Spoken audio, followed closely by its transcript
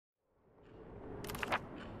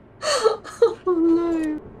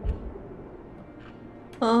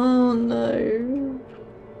Oh no.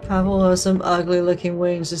 Pavel has some ugly looking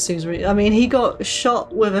wounds. It seems really. I mean, he got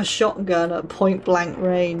shot with a shotgun at point blank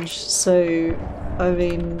range, so I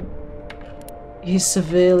mean, he's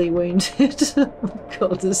severely wounded. Oh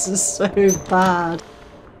god, this is so bad.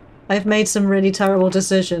 I've made some really terrible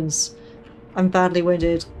decisions. I'm badly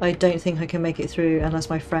wounded. I don't think I can make it through unless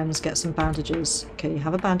my friends get some bandages. Okay, you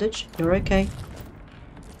have a bandage. You're okay.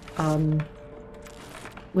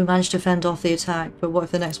 We managed to fend off the attack, but what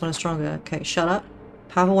if the next one is stronger? Okay, shut up.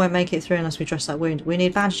 Pavel won't make it through unless we dress that wound. We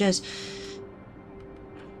need bandages.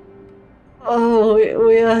 Oh,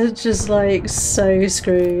 we are just like so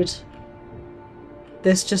screwed.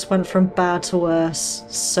 This just went from bad to worse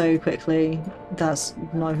so quickly. That's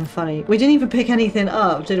not even funny. We didn't even pick anything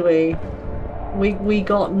up, did we? We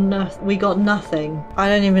got nothing. I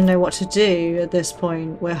don't even know what to do at this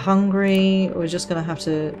point. We're hungry. We're just gonna have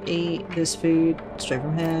to eat this food straight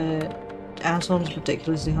from here. Anton's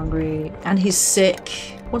ridiculously hungry. And he's sick.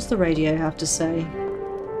 What's the radio have to say?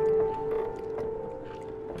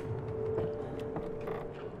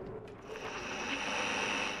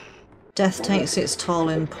 Death takes its toll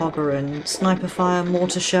in Pogoran. Sniper fire,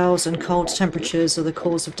 mortar shells and cold temperatures are the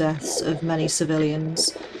cause of deaths of many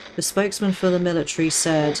civilians. The spokesman for the military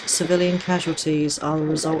said civilian casualties are the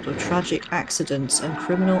result of tragic accidents and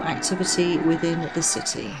criminal activity within the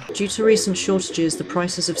city. Due to recent shortages, the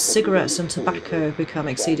prices of cigarettes and tobacco have become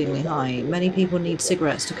exceedingly high. Many people need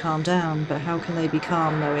cigarettes to calm down, but how can they be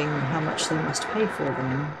calm knowing how much they must pay for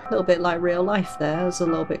them? A little bit like real life there. It was a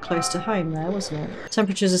little bit close to home there, wasn't it?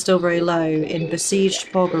 Temperatures are still very low. In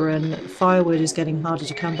besieged Pogoran, firewood is getting harder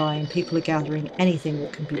to come by and people are gathering anything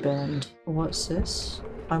that can be burned. What's this?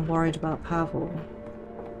 I'm worried about Pavel.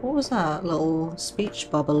 What was that little speech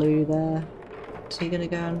bubbaloo there? Is he gonna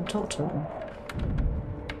go and talk to him?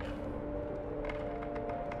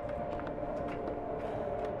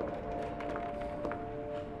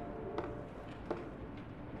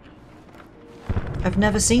 I've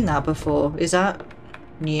never seen that before. Is that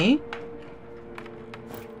new?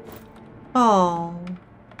 Oh.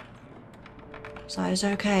 So it's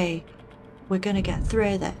okay. We're gonna get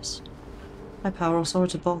through this. Hi Pavel, sorry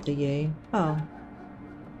to bother you. Oh.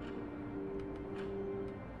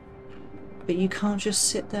 But you can't just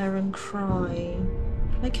sit there and cry.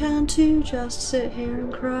 I can too, just sit here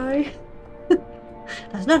and cry.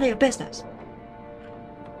 That's none of your business.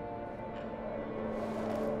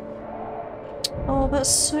 Oh, that's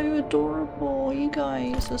so adorable. You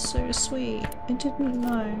guys are so sweet. I didn't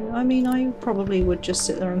know. I mean, I probably would just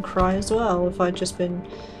sit there and cry as well if I'd just been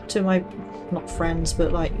to my, not friends,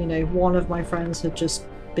 but like, you know, one of my friends had just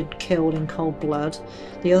been killed in cold blood.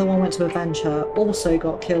 The other one went to avenge her, also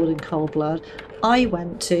got killed in cold blood. I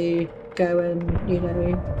went to go and, you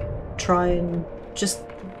know, try and just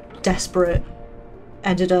desperate,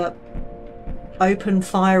 ended up open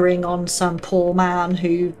firing on some poor man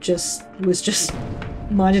who was just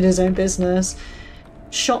minding his own business,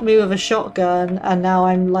 shot me with a shotgun, and now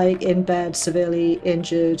I'm like in bed severely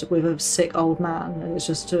injured with a sick old man and it's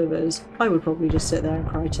just two of us. I would probably just sit there and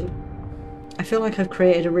cry too. I feel like I've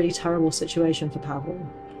created a really terrible situation for Pavel.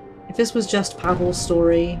 If this was just Pavel's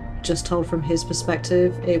story, just told from his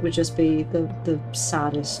perspective, it would just be the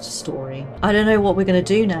saddest story. I don't know what we're gonna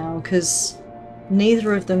do now, because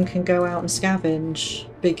neither of them can go out and scavenge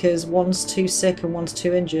because one's too sick and one's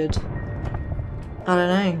too injured. I don't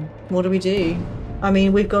know. What do we do? I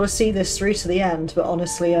mean, we've got to see this through to the end, but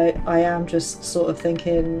honestly, I am just sort of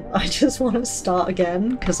thinking I just want to start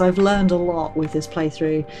again because I've learned a lot with this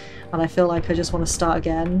playthrough and I feel like I just want to start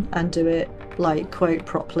again and do it, like, quote,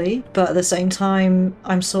 properly. But at the same time,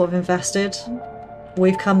 I'm sort of invested.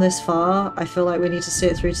 We've come this far. I feel like we need to see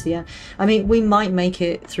it through to the end. I mean, we might make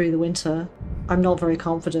it through the winter. I'm not very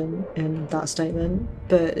confident in that statement,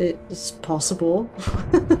 but it's possible.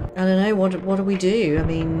 I don't know, what do we do? I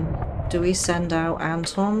mean, do we send out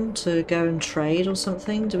Anton to go and trade or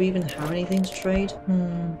something? Do we even have anything to trade?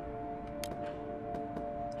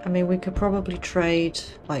 I mean, we could probably trade,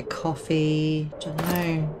 like, coffee. I don't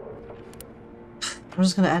know. I'm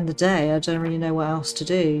just gonna end the day. I don't really know what else to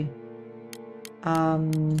do.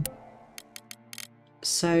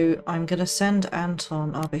 So I'm gonna send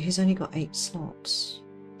Anton. Oh, but he's only got 8 slots.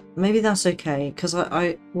 Maybe that's okay, because what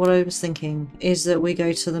I was thinking is that we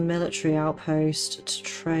go to the military outpost to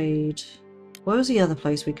trade. Where was the other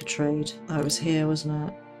place we could trade? Oh, it was here, wasn't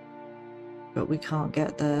it? But we can't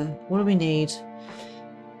get there. What do we need?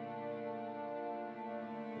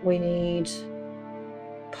 We need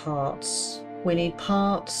parts. We need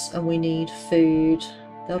parts and we need food.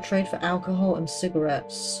 They'll trade for alcohol and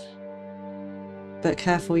cigarettes. But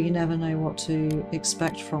careful, you never know what to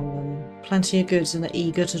expect from them. Plenty of goods and they're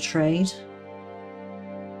eager to trade.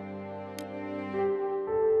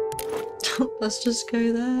 Let's just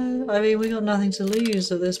go there. I mean, we got nothing to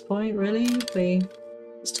lose at this point, really.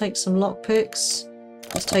 Let's take some lockpicks.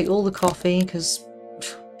 Let's take all the coffee, because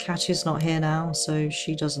Katya's not here now, so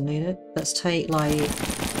she doesn't need it. Let's take, like...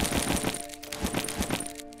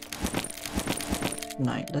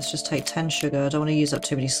 No, let's just take 10 sugar. I don't want to use up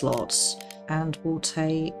too many slots. And we'll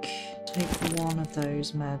take one of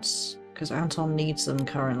those meds, because Anton needs them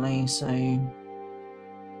currently, so...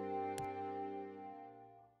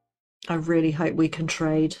 I really hope we can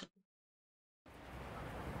trade.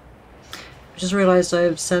 I just realised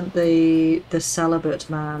I've sent the celibate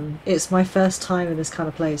man. It's my first time in this kind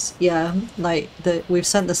of place. Yeah, like, we've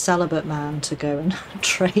sent the celibate man to go and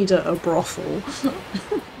trade at a brothel.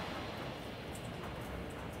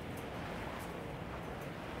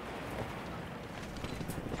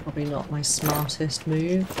 Probably not my smartest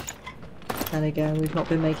move. Then again, we've not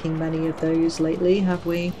been making many of those lately, have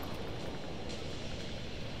we?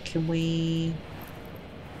 Can we...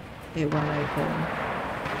 It won't open.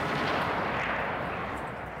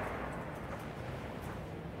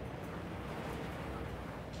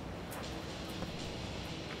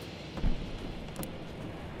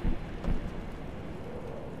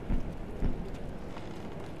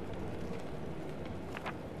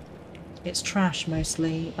 It's trash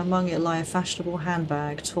mostly. Among it lie a fashionable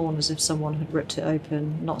handbag, torn as if someone had ripped it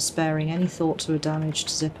open, not sparing any thought to a damaged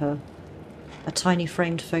zipper. A tiny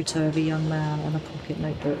framed photo of a young man and a pocket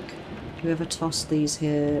notebook. Whoever tossed these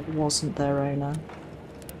here wasn't their owner.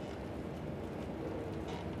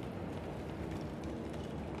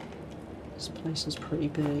 This place is pretty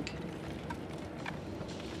big.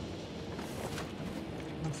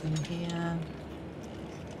 Nothing here.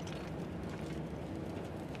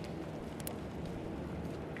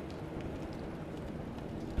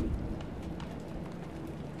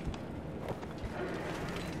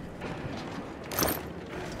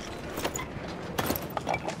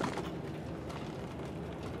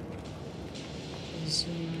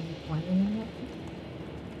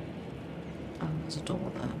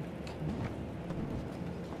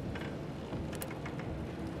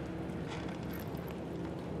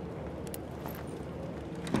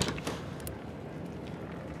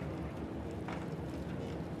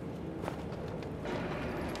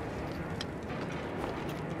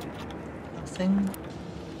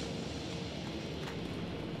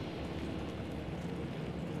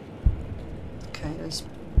 Okay, there's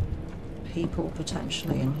people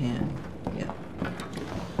potentially in here. Yeah.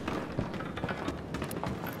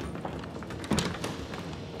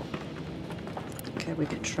 Okay, we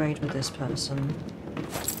could trade with this person.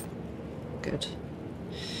 Good.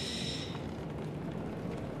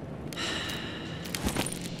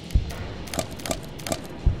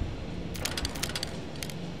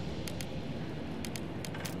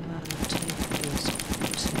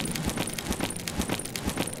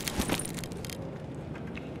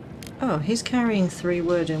 Oh, he's carrying 3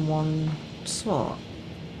 wood in one slot.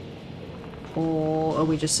 Or are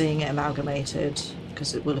we just seeing it amalgamated?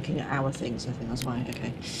 Because we're looking at our things, I think that's why.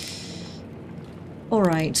 Okay.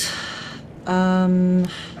 Alright.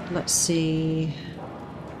 Let's see.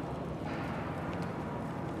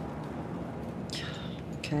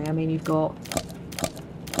 Okay, I mean you've got...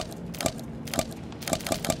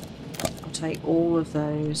 I'll take all of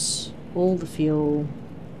those. All the fuel.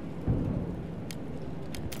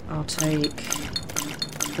 I'll take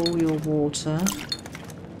all your water,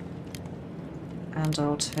 and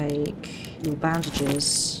I'll take your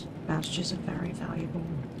bandages. Bandages are very valuable.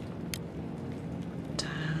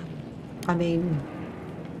 Damn. I mean,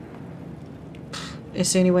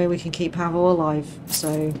 it's the only way we can keep Pavel alive,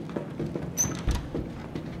 so...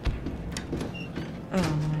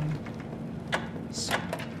 Oh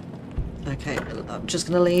no. Okay, I'm just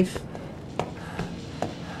gonna leave.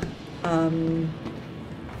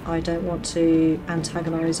 I don't want to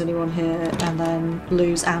antagonise anyone here and then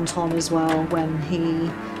lose Anton as well when he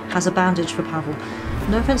has a bandage for Pavel.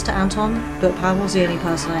 No offence to Anton, but Pavel's the only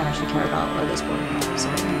person I actually care about at this point, so...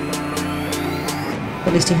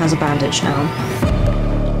 At least he has a bandage now.